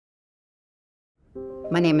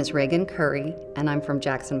My name is Raegan Cury, and I'm from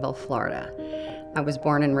Jacksonville, Florida. I was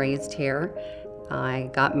born and raised here. I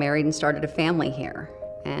got married and started a family here,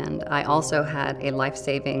 and I also had a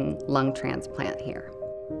life-saving lung transplant here.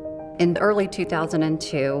 In early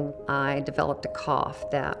 2002, I developed a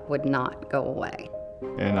cough that would not go away.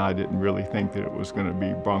 And I didn't really think that it was going to be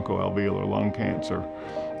bronchoalveolar lung cancer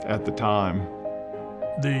at the time.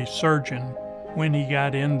 The surgeon, when he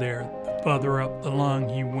got in there, the further up the lung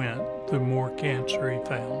he went, the more cancer he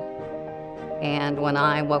found. And when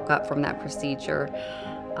I woke up from that procedure,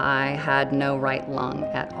 I had no right lung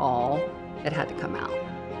at all. It had to come out.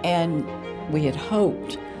 And we had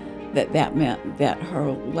hoped that that meant that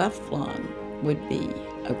her left lung would be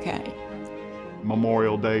okay.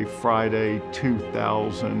 Memorial Day, Friday,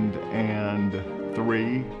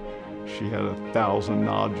 2003, she had 1,000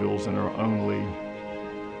 nodules in her only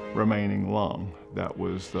remaining lung. That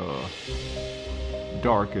was the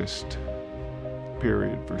darkest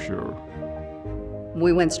period for sure.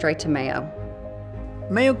 We went straight to Mayo.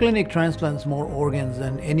 Mayo Clinic transplants more organs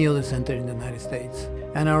than any other center in the United States.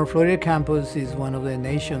 And our Florida campus is one of the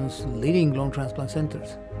nation's leading lung transplant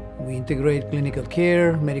centers. We integrate clinical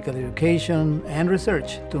care, medical education, and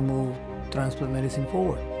research to move transplant medicine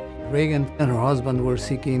forward. Raegan and her husband were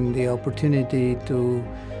seeking the opportunity to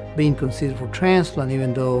being considered for transplant,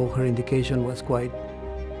 even though her indication was quite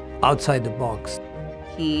outside the box.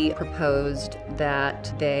 He proposed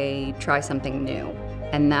that they try something new,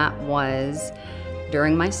 and that was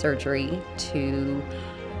during my surgery to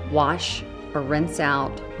wash or rinse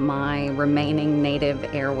out my remaining native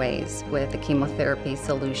airways with a chemotherapy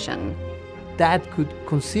solution. That could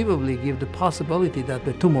conceivably give the possibility that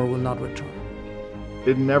the tumor will not return. It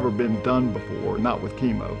had never been done before, not with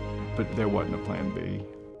chemo, but there wasn't a plan B.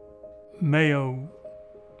 Mayo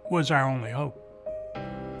was our only hope.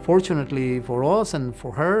 Fortunately for us and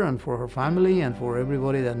for her and for her family and for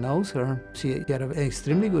everybody that knows her, she had an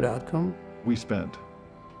extremely good outcome. We spent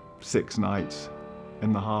 6 nights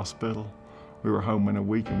in the hospital. We were home in a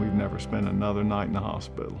week, and we've never spent another night in the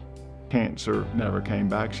hospital. Cancer never came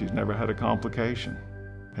back. She's never had a complication.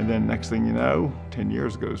 And then next thing you know, 10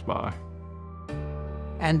 years goes by.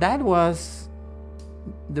 And that was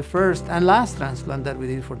the first and last transplant that we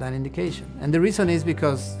did for that indication. And the reason is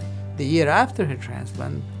because the year after her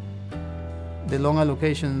transplant, the lung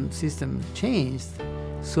allocation system changed,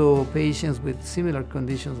 so patients with similar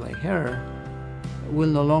conditions like her will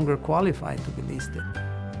no longer qualify to be listed.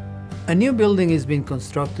 A new building is being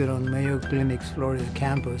constructed on Mayo Clinic's Florida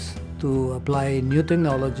campus to apply new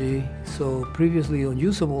technology so previously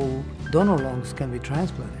unusable donor lungs can be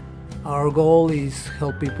transplanted. Our goal is to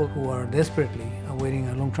help people who are desperately awaiting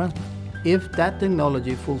a lung transplant. If that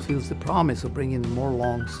technology fulfills the promise of bringing more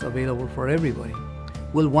lungs available for everybody,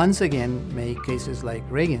 we'll once again make cases like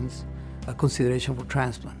Raegan's a consideration for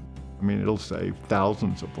transplant. I mean, it'll save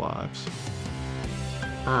thousands of lives.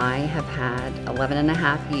 I have had 11 and a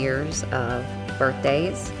half years of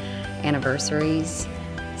birthdays, anniversaries,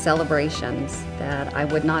 celebrations that I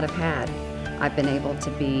would not have had. I've been able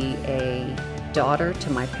to be a daughter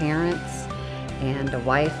to my parents, and a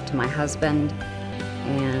wife to my husband,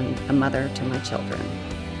 and a mother to my children.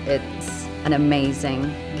 It's an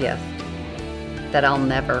amazing gift that I'll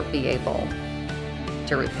never be able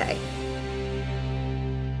to repay.